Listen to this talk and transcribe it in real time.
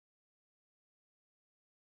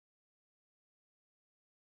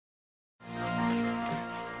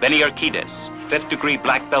Urquidez, 5th degree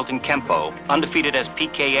black belt in Kempo, undefeated as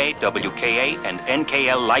PKA, WKA, and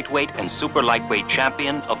NKL lightweight and super lightweight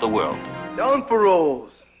champion of the world. Down for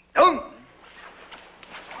rolls. Down.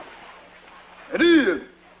 Ready.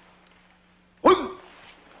 One.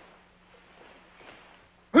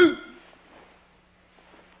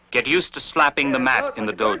 Get used to slapping the mat in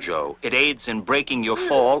the dojo. It aids in breaking your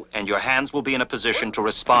fall, and your hands will be in a position to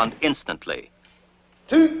respond instantly.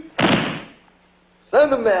 Two.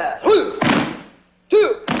 Stand the mat.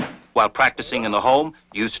 Two. While practicing in the home,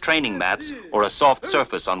 use training mats or a soft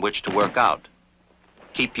surface on which to work out.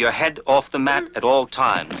 Keep your head off the mat at all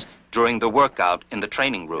times during the workout in the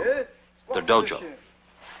training room, the dojo.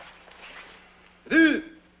 Move.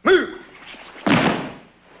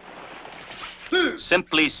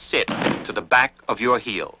 Simply sit to the back of your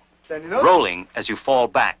heel, Standing up. rolling as you fall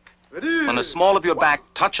back. Ready. When the small of your back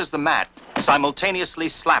touches the mat, simultaneously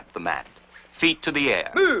slap the mat, feet to the air.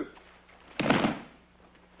 Move.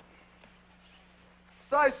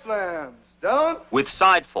 Side slams. Down. With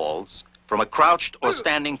side falls, from a crouched or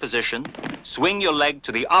standing position, swing your leg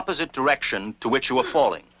to the opposite direction to which you are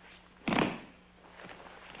falling.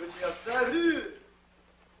 Switching outside. Ready.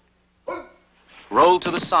 One. Roll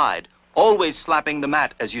to the side, always slapping the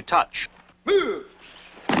mat as you touch. Move.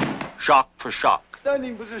 Shock for shock.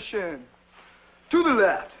 Standing position. To the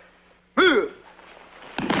left. Move.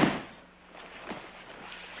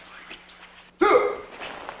 Two.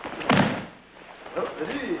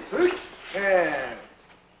 Ready. Switch. And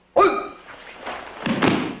one.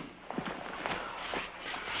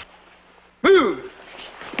 Move.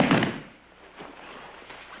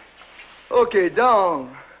 Okay,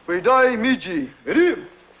 down. Vedai Miji. Ready?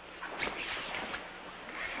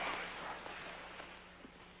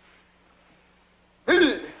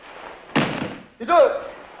 Hiji. Hidoi.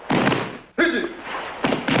 Hiji.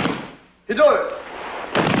 Hidoi.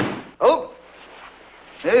 Up.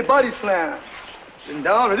 Hey, body slam. Then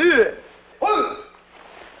down. Ready? One.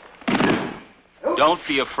 Don't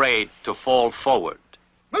be afraid to fall forward.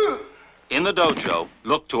 Move. In the dojo,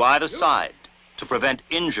 look to either side to prevent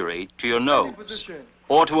injury to your nose Position.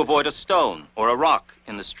 or to avoid a stone or a rock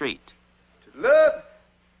in the street. To the left.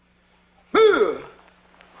 Move.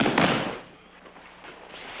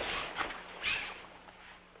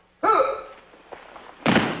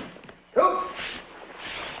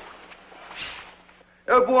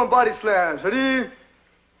 Airborne body slams. Ready?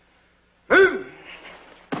 Move.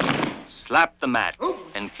 Slap the mat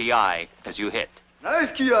and kiai as you hit. Nice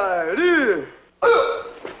kiai. Ready?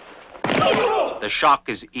 The shock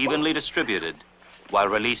is evenly distributed while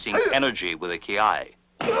releasing energy with a kiai.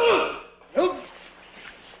 Up.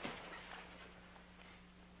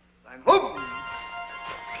 Line up.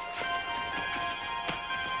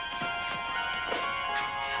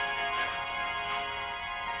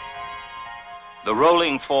 The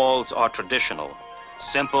rolling falls are traditional,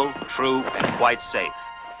 simple, true, and quite safe.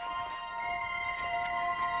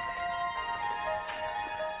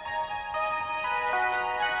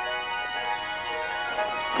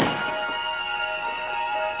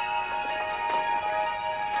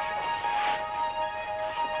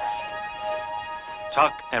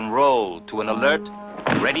 Tuck and roll to an alert,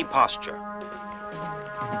 ready posture.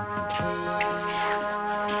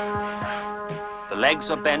 The legs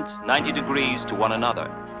are bent 90 degrees to one another.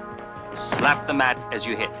 Slap the mat as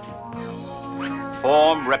you hit.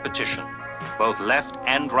 Form repetition, both left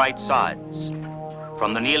and right sides,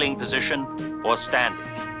 from the kneeling position or standing.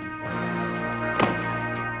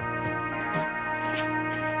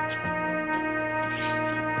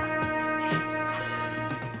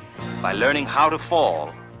 By learning how to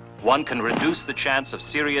fall, one can reduce the chance of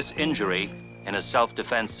serious injury in a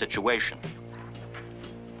self-defense situation.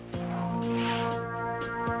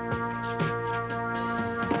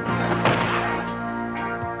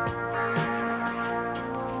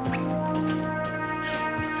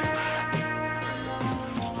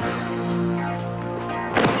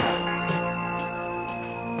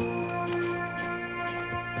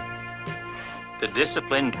 The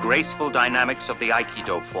disciplined, graceful dynamics of the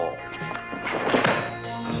Aikido fall.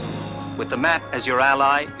 With the mat as your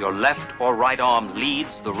ally, your left or right arm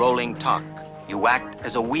leads the rolling tuck. You act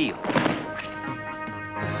as a wheel.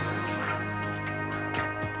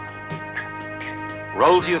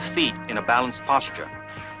 Roll to your feet in a balanced posture,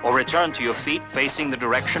 or return to your feet facing the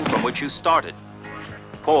direction from which you started.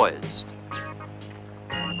 Poised.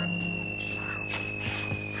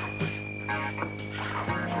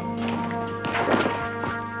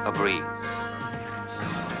 A breeze.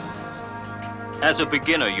 As a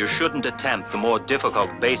beginner, you shouldn't attempt the more difficult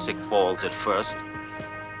basic falls at first,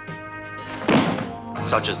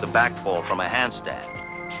 such as the back fall from a handstand.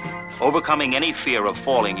 Overcoming any fear of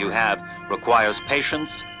falling you have requires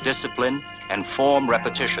patience, discipline, and form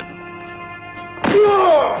repetition.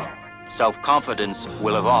 Self-confidence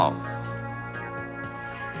will evolve.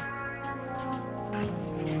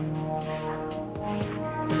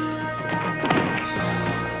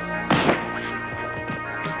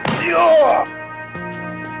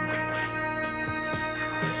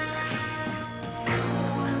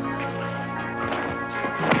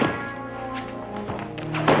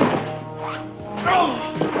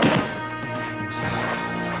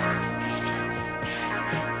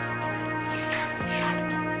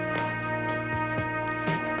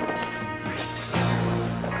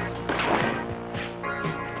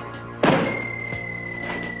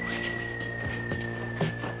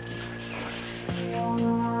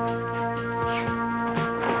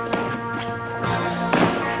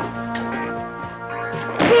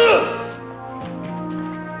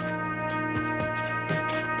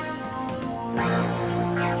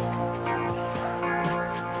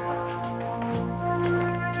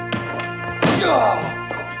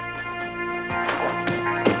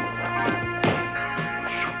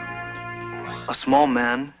 A small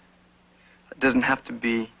man doesn't have to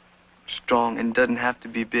be strong and doesn't have to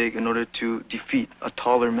be big in order to defeat a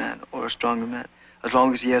taller man or a stronger man, as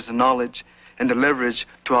long as he has the knowledge and the leverage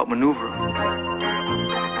to outmaneuver him.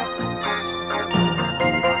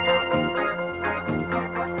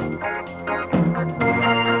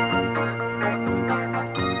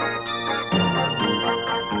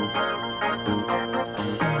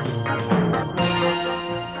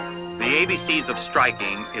 The ABCs of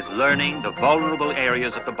striking is learning the vulnerable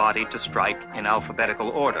areas of the body to strike in alphabetical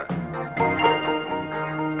order.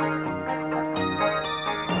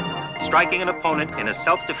 Striking an opponent in a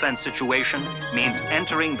self-defense situation means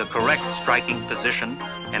entering the correct striking position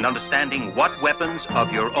and understanding what weapons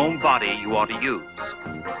of your own body you ought to use.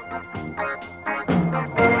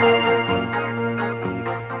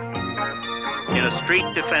 In a street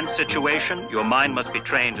defense situation, your mind must be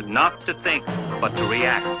trained not to think, but to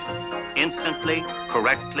react. Instantly,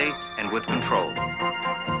 correctly, and with control.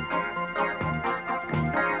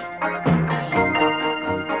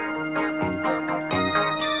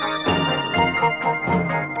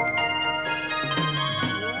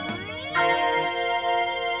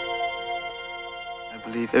 I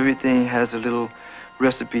believe everything has a little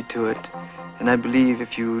recipe to it, and I believe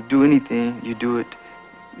if you do anything, you do it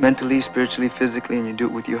mentally, spiritually, physically, and you do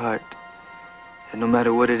it with your heart. And no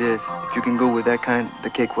matter what it is, if you can go with that kind, the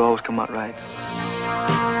cake will always come out right.